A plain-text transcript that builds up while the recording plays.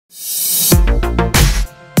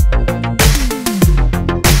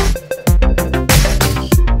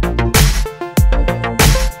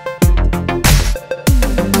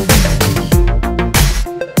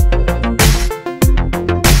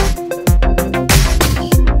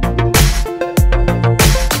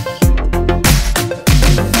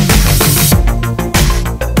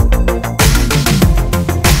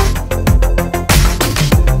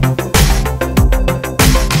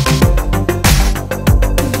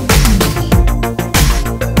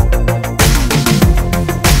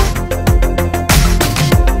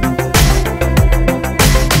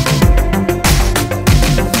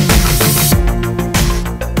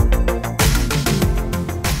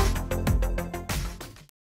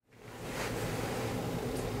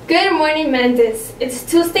Good morning, Mendes. It's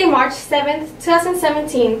Tuesday, March 7th,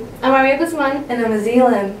 2017. I'm Maria Guzman. And I'm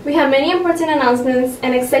Azilan. We have many important announcements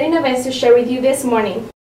and exciting events to share with you this morning.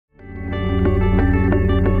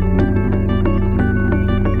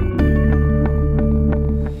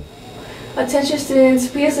 Attention students,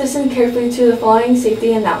 please listen carefully to the following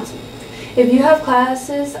safety announcement. If you have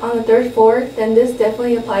classes on the 3rd floor, then this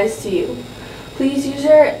definitely applies to you. Please use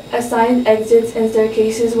your assigned exits and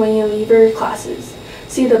staircases when you leave your classes.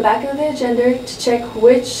 See the back of the agenda to check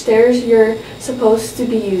which stairs you're supposed to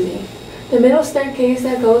be using. The middle staircase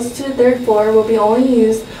that goes to the 3rd floor will be only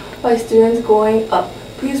used by students going up.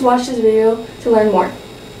 Please watch this video to learn more.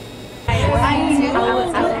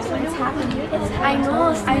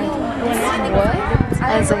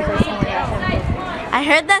 I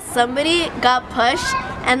heard that somebody got pushed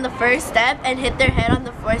and the first step and hit their head on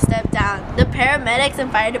the 4th step down. The paramedics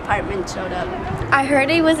and fire department showed up. I heard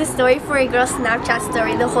it was a story for a girl's Snapchat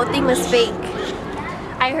story. The whole thing was fake.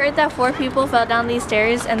 I heard that 4 people fell down these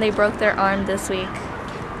stairs and they broke their arm this week.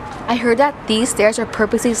 I heard that these stairs are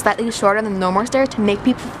purposely slightly shorter than the normal stairs to make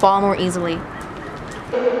people fall more easily.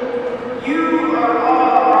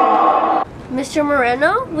 Mr.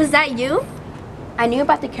 Moreno, was that you? I knew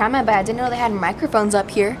about the camera, but I didn't know they had microphones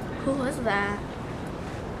up here. Who was that?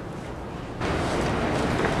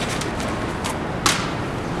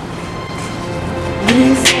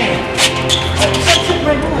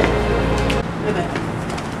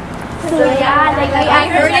 So yeah, I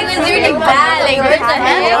heard it was really bad, like hurt the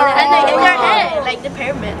head, and they hit their head, like the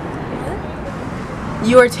pyramid.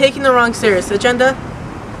 You are taking the wrong stairs. Agenda?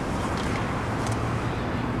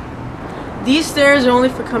 These stairs are only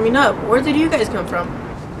for coming up. Where did you guys come from?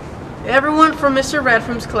 Everyone from Mr.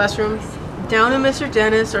 Radford's classroom down to Mr.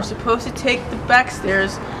 Dennis are supposed to take the back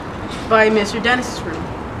stairs by Mr. Dennis's room.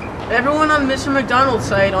 Everyone on Mr. McDonald's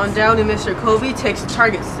side on down to Mr. Covey takes the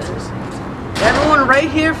target stairs. Everyone right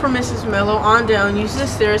here from Mrs. Mello on down uses the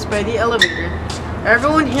stairs by the elevator.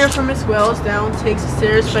 Everyone here from Miss Wells down takes the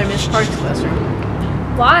stairs by Miss Park's classroom.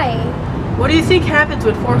 Why? What do you think happens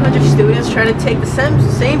when 400 students try to take the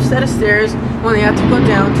same set of stairs when they have to go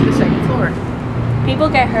down to the 2nd floor? People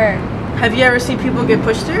get hurt. Have you ever seen people get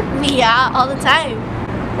pushed through? Yeah, all the time.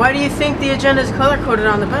 Why do you think the agenda is color-coded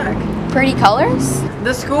on the back? Pretty colors?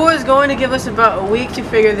 The school is going to give us about a week to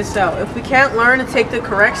figure this out. If we can't learn to take the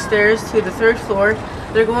correct stairs to the 3rd floor,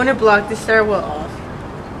 they're going to block the stairwell off.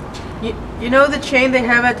 You know the chain they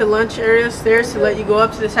have at the lunch area stairs to let you go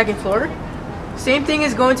up to the 2nd floor? Same thing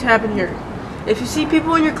is going to happen here. If you see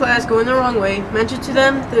people in your class going the wrong way, mention to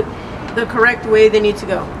them the correct way they need to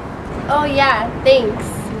go. Oh yeah, thanks.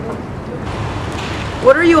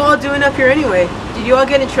 What are you all doing up here anyway? Did you all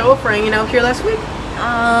get in trouble for hanging out here last week?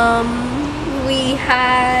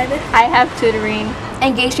 I have tutoring.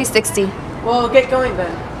 Engage 360. Well, get going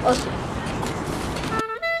then. Okay.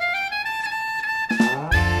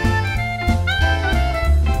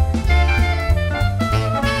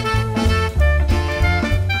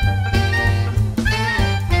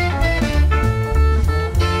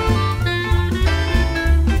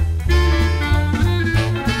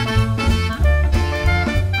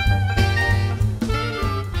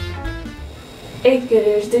 Eighth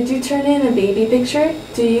graders, did you turn in a baby picture?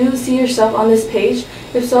 Do you see yourself on this page?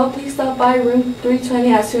 If so, please stop by room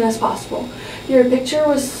 320 as soon as possible. Your picture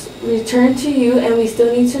was returned to you and we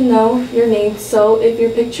still need to know your name, so if your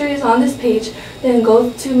picture is on this page, then go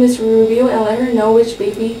to Miss Rubio and let her know which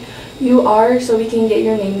baby you are so we can get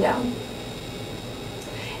your name down.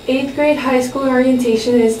 8th grade high school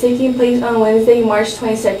orientation is taking place on Wednesday, March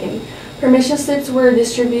 22nd. Permission slips were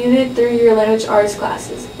distributed through your language arts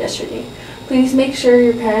classes yesterday. Please make sure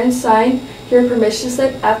your parents sign your permission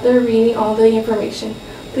slip after reading all the information.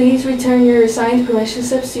 Please return your signed permission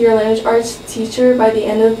slips to your language arts teacher by the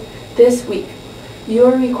end of this week. You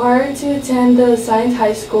are required to attend the assigned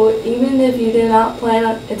high school even if you do not plan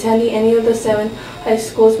on attending any of the 7 high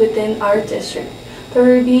schools within our district. There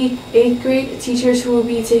will be 8th grade teachers who will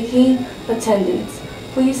be taking attendance.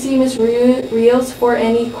 Please see Ms. Rios for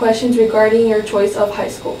any questions regarding your choice of high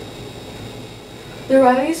school. The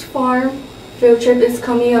Riley's Farm field trip is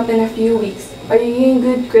coming up in a few weeks. Are you getting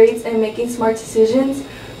good grades and making smart decisions?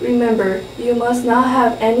 Remember, you must not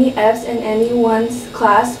have any Fs in anyone's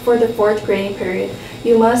class for the 4th grading period.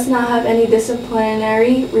 You must not have any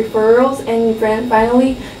disciplinary referrals, and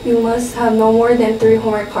finally, you must have no more than 3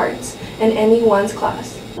 homework cards in anyone's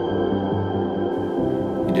class.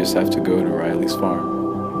 You just have to go to Riley's Farm.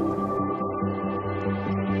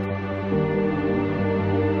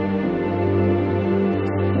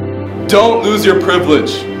 Don't lose your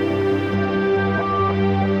privilege.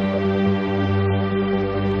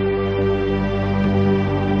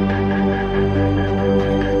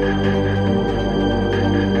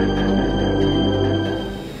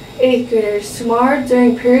 graders, tomorrow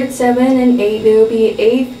during period 7 and 8, there will be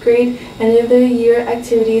 8th grade end of the year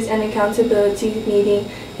activities and accountability meeting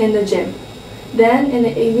in the gym. Then in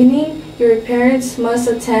the evening, your parents must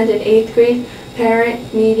attend an 8th grade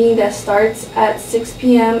parent meeting that starts at 6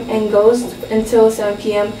 p.m. and goes until 7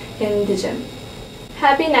 p.m. in the gym.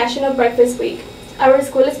 Happy National Breakfast Week. Our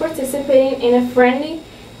school is participating in a friendly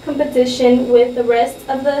competition with the rest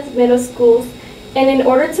of the middle schools, and in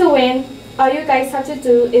order to win, all you guys have to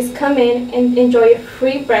do is come in and enjoy a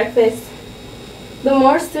free breakfast. The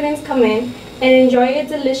more students come in and enjoy a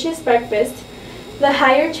delicious breakfast, the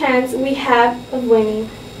higher chance we have of winning.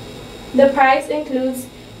 The prize includes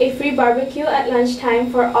a free barbecue at lunchtime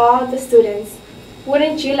for all the students.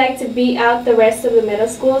 Wouldn't you like to beat out the rest of the middle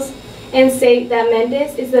schools and say that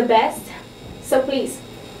Mendez is the best? So please,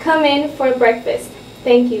 come in for breakfast.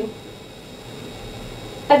 Thank you.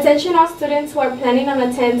 Attention all students who are planning on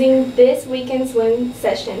attending this weekend's swim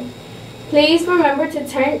session. Please remember to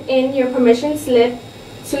turn in your permission slip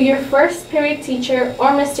to your first period teacher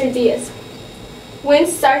or Mr. Diaz. Wind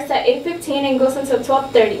starts at 8:15 and goes until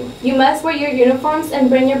 12:30. You must wear your uniforms and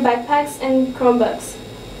bring your backpacks and Chromebooks.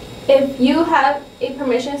 If you have a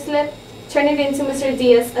permission slip, turn it in to Mr.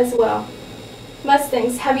 Diaz as well.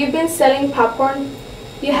 Mustangs, have you been selling popcorn?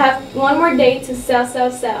 You have one more day to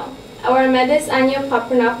sell. Our Mendez Annual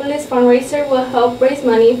Popcornopolis fundraiser will help raise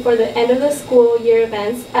money for the end of the school year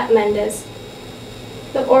events at Mendez.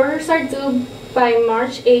 The orders are due by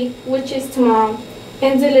March 8th, which is tomorrow,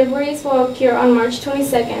 and deliveries will occur on March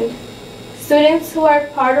 22nd. Students who are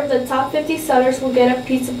part of the top 50 sellers will get a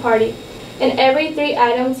pizza party, and every 3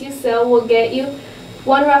 items you sell will get you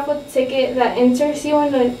one raffle ticket that enters you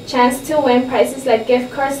in a chance to win prizes like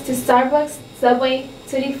gift cards to Starbucks, Subway,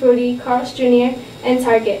 Tutti Frutti, Carl's Jr., and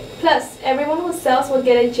Target. Plus, everyone who sells will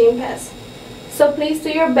get a gym pass. So please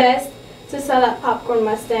do your best to sell that popcorn,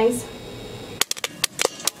 Mustangs.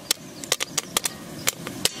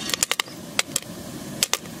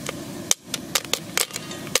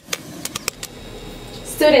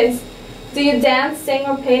 Students, do you dance, sing,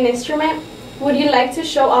 or play an instrument? Would you like to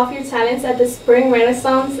show off your talents at the Spring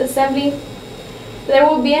Renaissance Assembly? There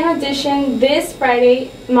will be an audition this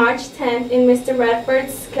Friday, March 10th in Mr.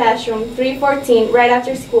 Radford's classroom, 314, right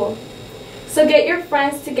after school. So get your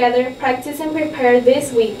friends together, practice and prepare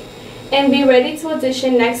this week, and be ready to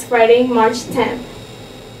audition next Friday, March 10th.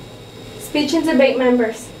 Speech and debate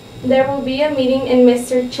members. There will be a meeting in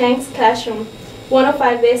Mr. Chang's classroom,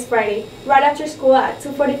 105 this Friday, right after school at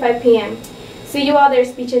 2:45 p.m. See you all there,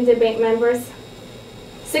 speech and debate members.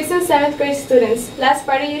 6th and 7th grade students, last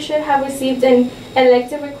Friday you should have received an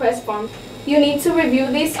elective request form. You need to review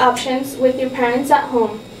these options with your parents at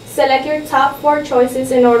home. Select your top 4 choices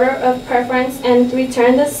in order of preference and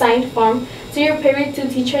return the signed form to your period 2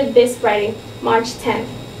 teacher this Friday, March 10th.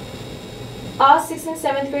 All 6th and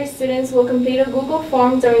 7th grade students will complete a Google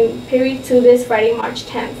form during period 2 this Friday, March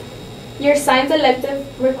 10th. Your signed elective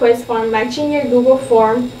request form matching your Google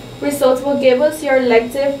form results will give us your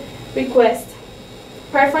elective request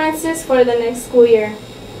preferences for the next school year.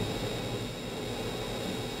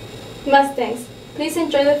 Mustangs, please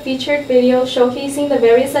enjoy the featured video showcasing the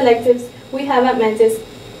various electives we have at Mendez.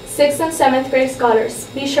 6th and 7th grade scholars,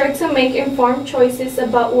 be sure to make informed choices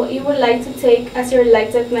about what you would like to take as your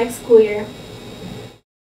elective next school year.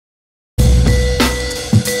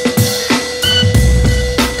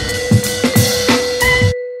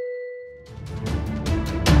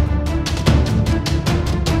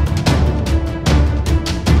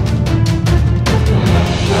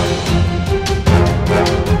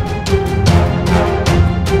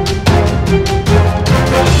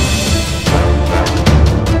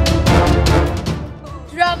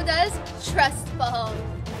 Trust fall.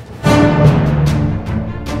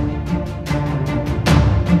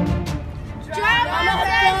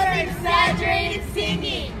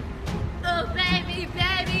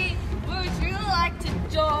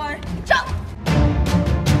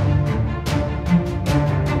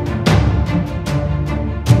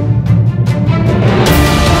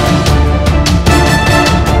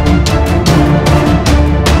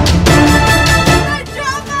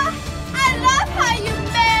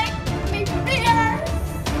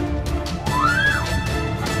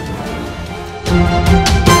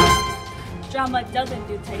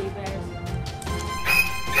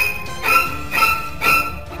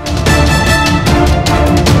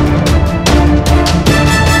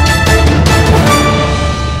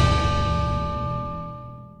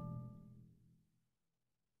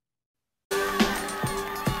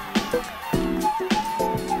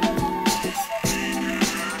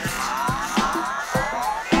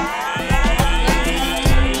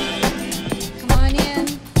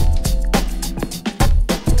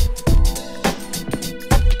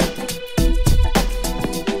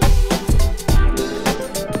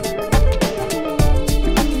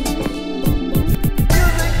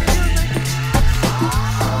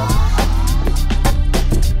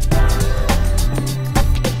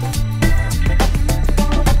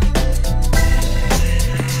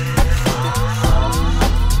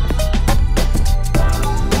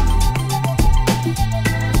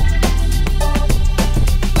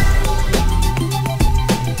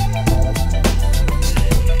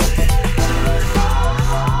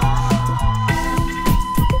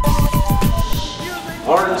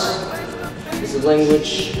 a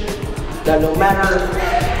language that no matter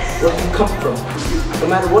where you come from, no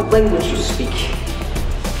matter what language you speak,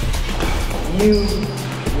 you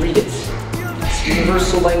read it. It's a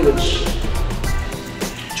universal language.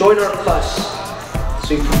 Join our class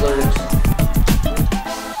so you can learn it.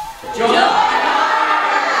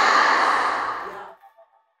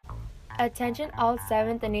 Attention all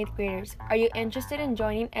 7th and 8th graders. Are you interested in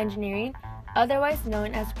joining engineering, otherwise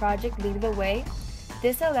known as Project Lead the Way?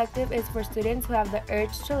 This elective is for students who have the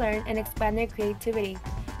urge to learn and expand their creativity.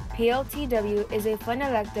 PLTW is a fun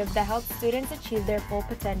elective that helps students achieve their full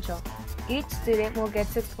potential. Each student will get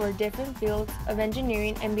to explore different fields of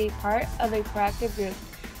engineering and be part of a proactive group.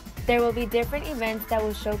 There will be different events that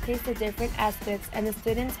will showcase the different aspects and the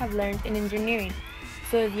students have learned in engineering.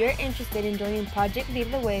 So if you're interested in joining Project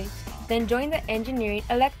Lead the Way, then join the engineering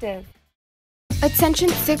elective. Attention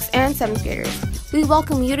 6th and 7th graders. We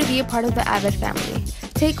welcome you to be a part of the Avid family.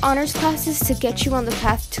 Take honors classes to get you on the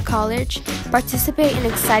path to college. Participate in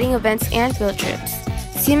exciting events and field trips.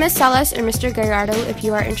 See Ms. Salas or Mr. Gallardo if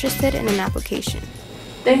you are interested in an application.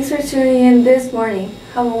 Thanks for tuning in this morning.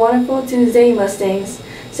 Have a wonderful Tuesday, Mustangs.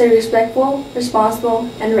 Stay respectful, responsible,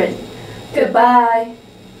 and ready. Goodbye.